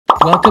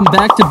Welcome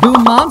back to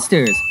Boom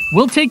Monsters.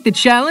 We'll take the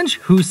challenge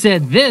Who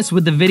Said This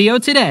with the video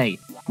today.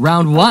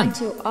 Round 1. I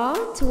want you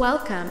all to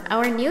welcome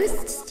our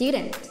newest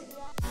student.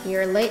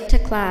 You're late to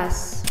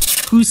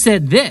class. Who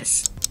said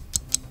this?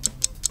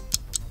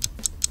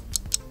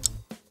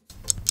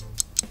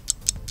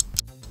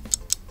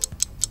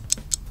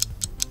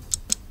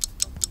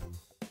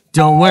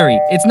 Don't worry,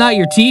 it's not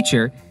your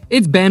teacher.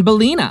 It's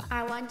Banbalina.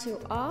 I want you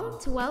all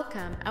to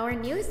welcome our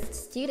newest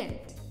student.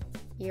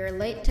 You're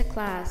late to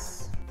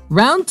class.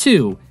 Round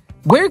 2.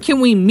 Where can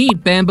we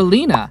meet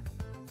Banbalina?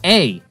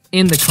 A.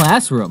 In the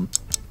classroom.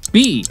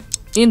 B.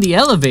 In the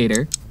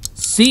elevator.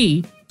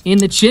 C. In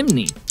the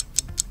chimney.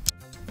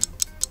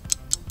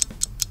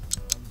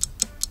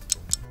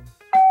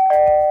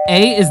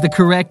 A is the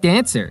correct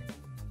answer.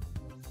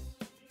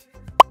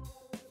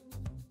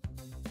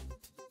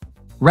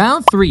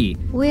 Round 3.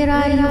 Where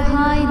are you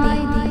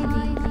hiding?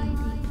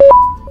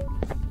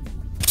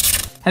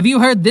 Have you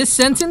heard this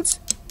sentence?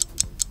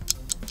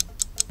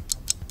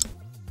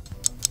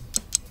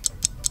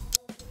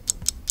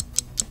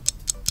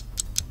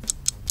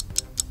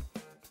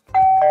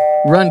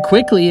 Run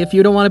quickly if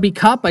you don't want to be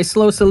caught by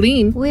Slow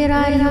Celine. Where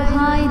are you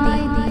hiding?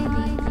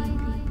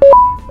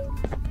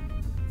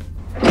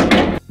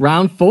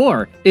 Round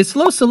 4. Is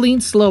Slow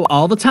Celine slow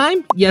all the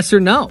time? Yes or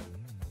no?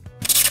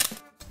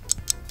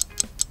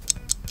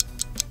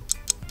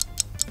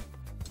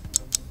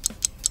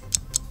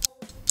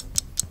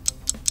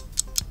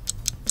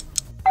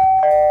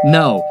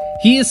 No,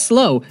 he is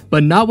slow,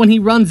 but not when he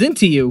runs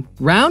into you.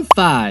 Round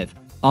 5.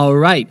 All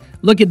right,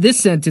 look at this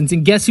sentence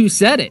and guess who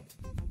said it?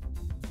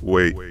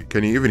 Wait,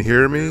 can you even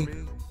hear me?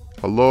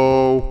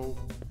 Hello?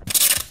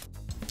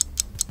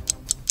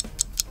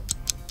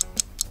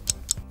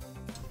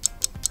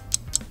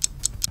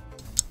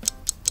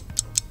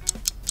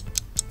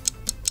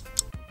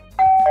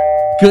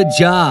 Good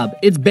job,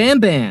 it's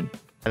Banban.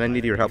 And I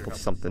need your help with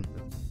something.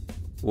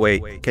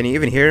 Wait, can you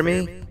even hear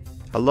me?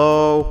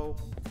 Hello?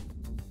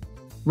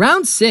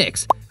 Round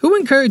 6. Who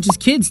encourages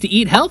kids to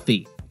eat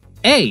healthy?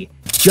 A.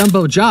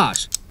 Jumbo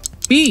Josh.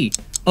 B.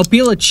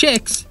 Opila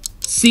Chicks.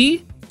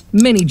 C.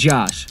 Mini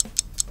Josh.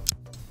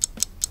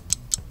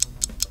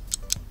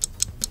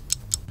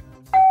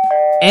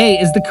 A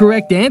is the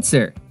correct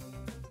answer.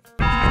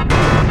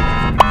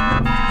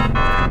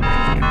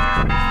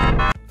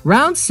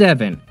 Round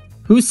 7.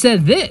 Who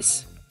said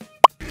this?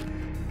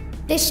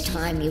 This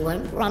time you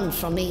won't run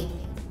from me.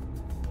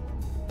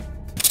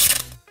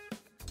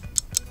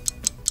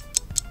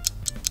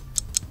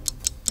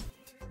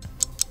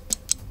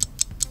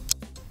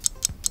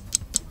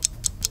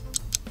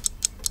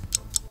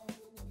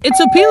 It's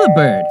Opila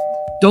Bird.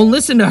 Don't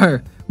listen to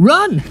her.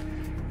 Run!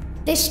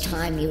 This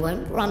time you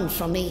won't run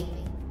from me.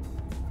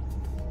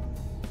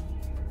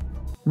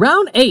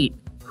 Round 8.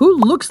 Who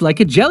looks like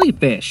a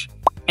jellyfish?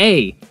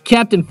 A.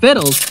 Captain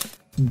Fiddles.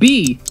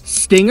 B.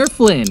 Stinger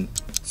Flynn.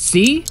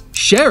 C.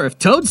 Sheriff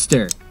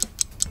Toadster.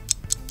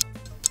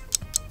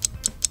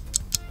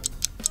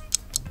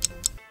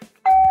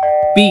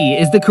 B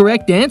is the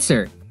correct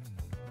answer.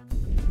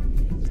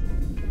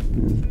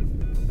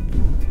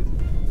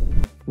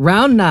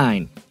 Round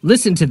 9.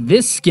 Listen to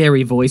this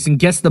scary voice and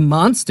guess the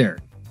monster.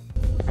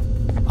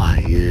 Are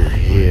you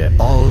here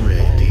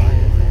already?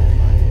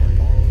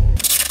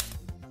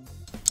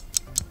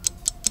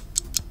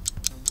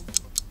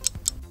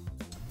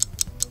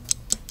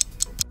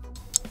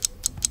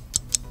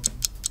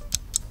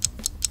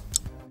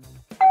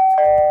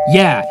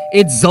 Yeah,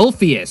 it's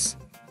Zolphius.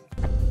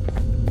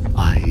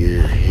 Are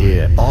you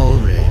here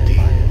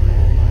already?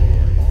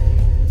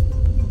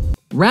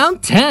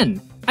 Round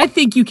 10. I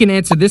think you can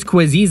answer this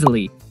quiz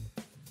easily.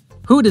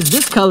 Who does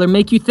this color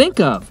make you think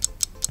of?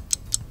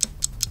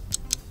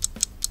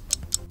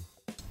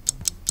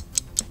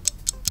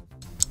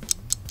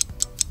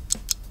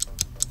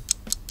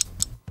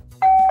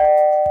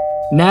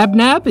 Nab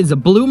Nab is a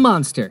blue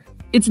monster.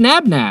 It's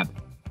Nab Nab.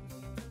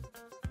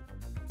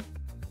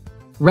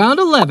 Round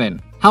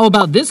 11. How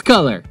about this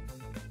color?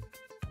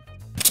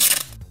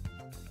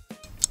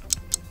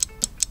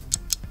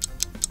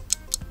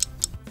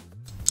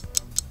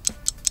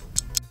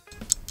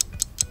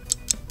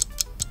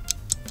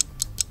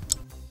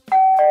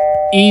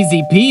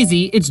 Easy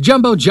peasy, it's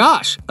Jumbo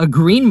Josh, a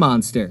green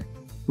monster.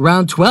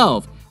 Round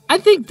 12. I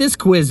think this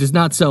quiz is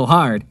not so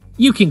hard.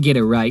 You can get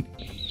it right.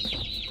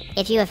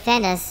 If you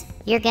offend us,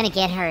 you're gonna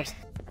get hurt.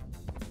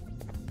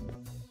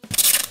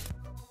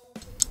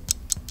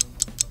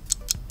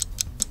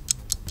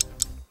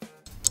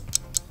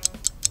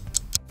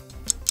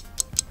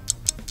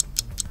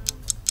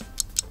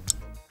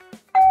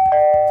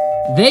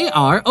 They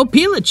are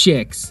Opila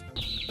Chicks.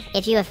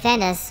 If you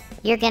offend us,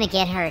 you're gonna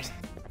get hurt.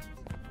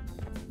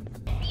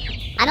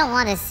 I don't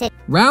want to sit.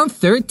 Round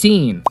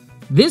 13.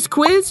 This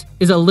quiz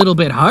is a little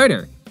bit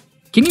harder.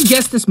 Can you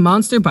guess this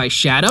monster by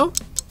shadow?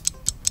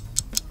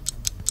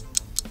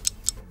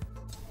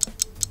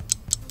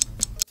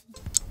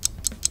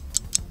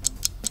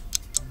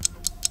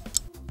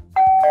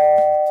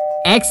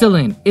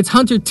 Excellent, it's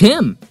Hunter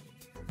Tim.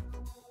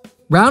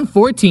 Round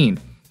 14.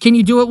 Can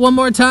you do it one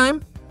more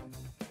time?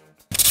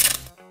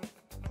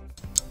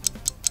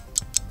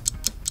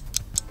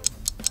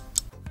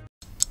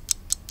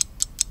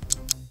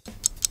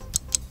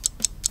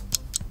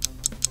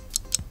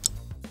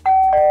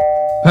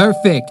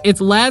 Perfect,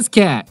 it's Last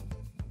Cat.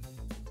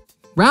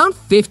 Round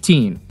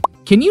 15.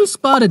 Can you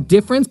spot a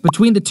difference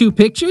between the two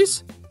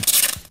pictures?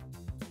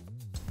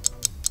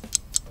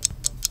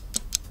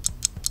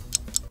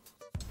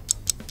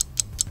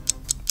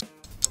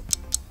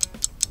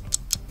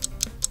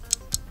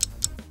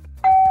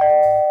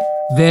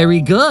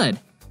 Very good.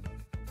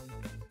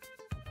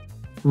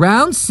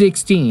 Round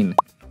 16.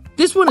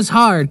 This one is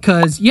hard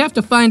because you have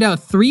to find out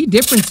 3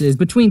 differences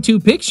between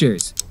 2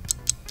 pictures.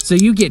 So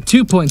you get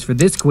 2 points for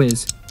this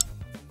quiz.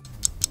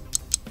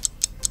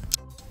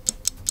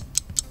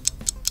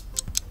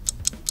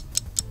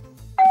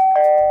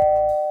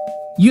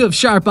 You have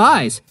sharp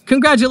eyes.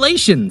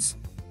 Congratulations!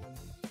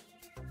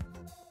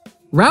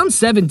 Round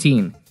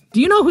 17. Do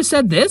you know who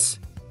said this?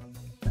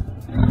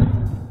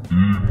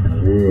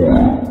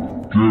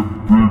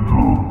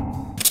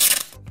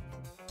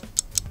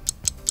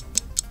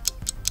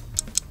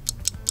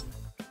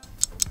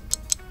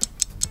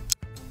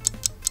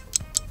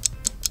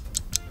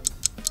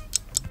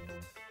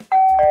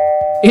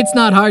 It's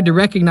not hard to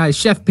recognize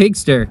Chef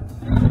Pigster.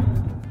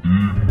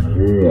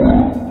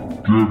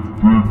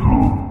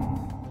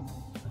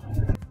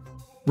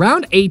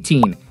 Round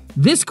 18.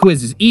 This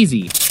quiz is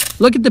easy.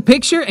 Look at the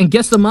picture and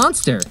guess the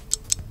monster.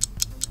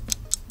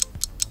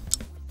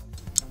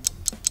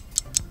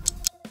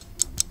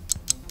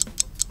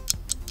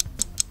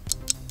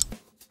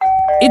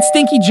 It's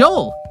Stinky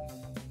Joel.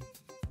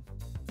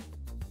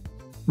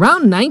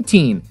 Round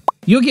 19.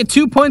 You'll get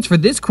 2 points for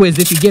this quiz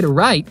if you get it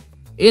right.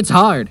 It's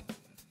hard.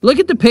 Look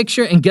at the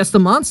picture and guess the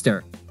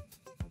monster.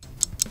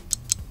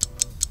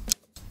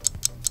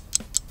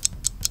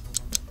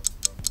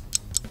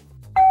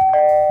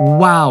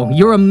 Wow,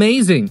 you're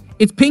amazing.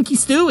 It's Pinky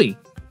Stewie.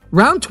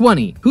 Round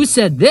 20. Who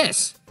said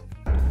this?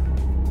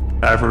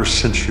 Ever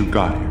since you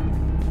got here,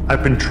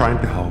 I've been trying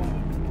to help.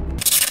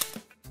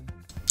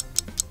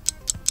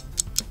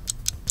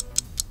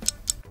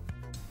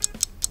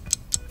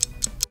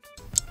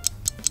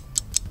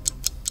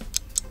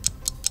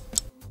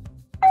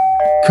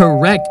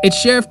 Correct, it's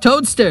Sheriff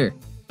Toadster.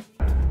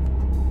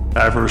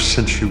 Ever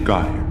since you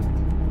got here,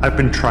 I've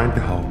been trying to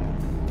help.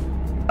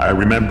 I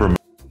remember.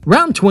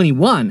 Round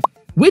 21.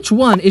 Which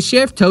one is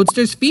Sheriff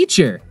Toadster's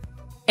feature?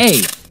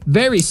 A.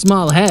 Very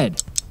small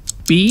head.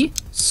 B.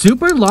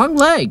 Super long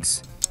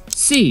legs.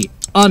 C.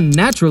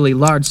 Unnaturally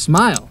large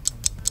smile.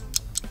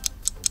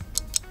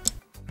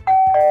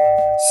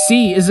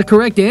 C is the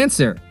correct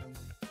answer.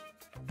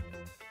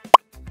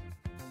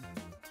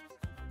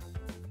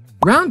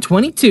 Round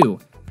 22.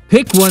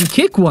 Pick one,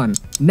 kick one.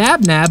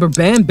 Nab Nab or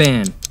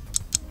Banban.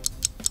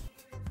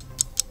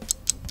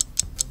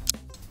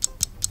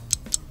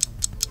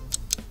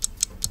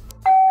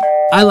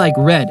 I like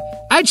red.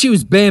 I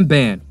choose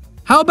Banban.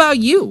 How about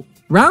you?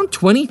 Round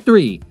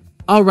 23.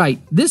 Alright,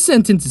 this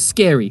sentence is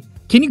scary.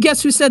 Can you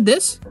guess who said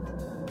this?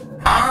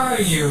 Are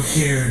you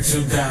here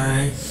to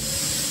die?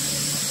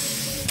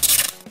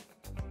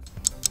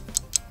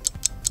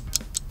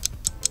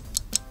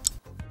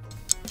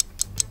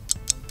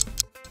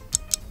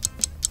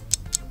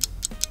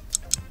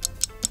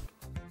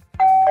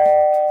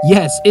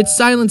 Yes, it's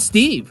Silent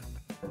Steve.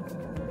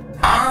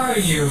 Are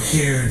you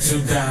here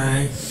to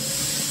die?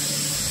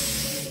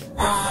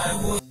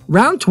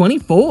 Round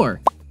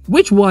 24.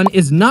 Which one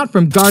is not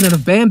from Garden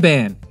of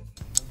Banban?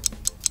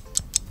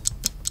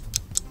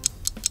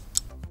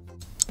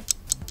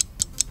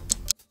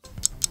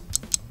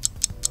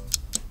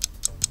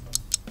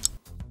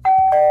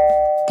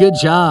 Good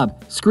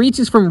job. Screech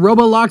is from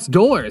Roblox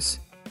Doors.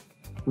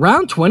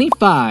 Round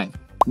 25.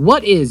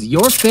 What is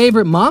your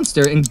favorite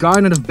monster in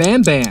Garden of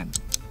Banban?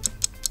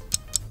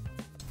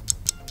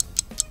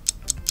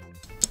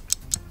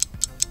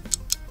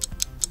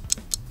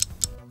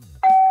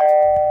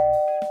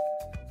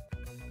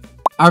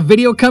 Our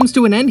video comes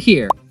to an end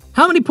here.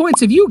 How many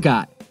points have you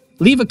got?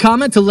 Leave a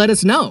comment to let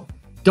us know.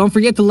 Don't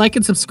forget to like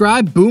and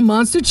subscribe Boom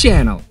Monster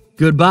channel.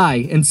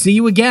 Goodbye and see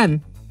you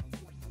again.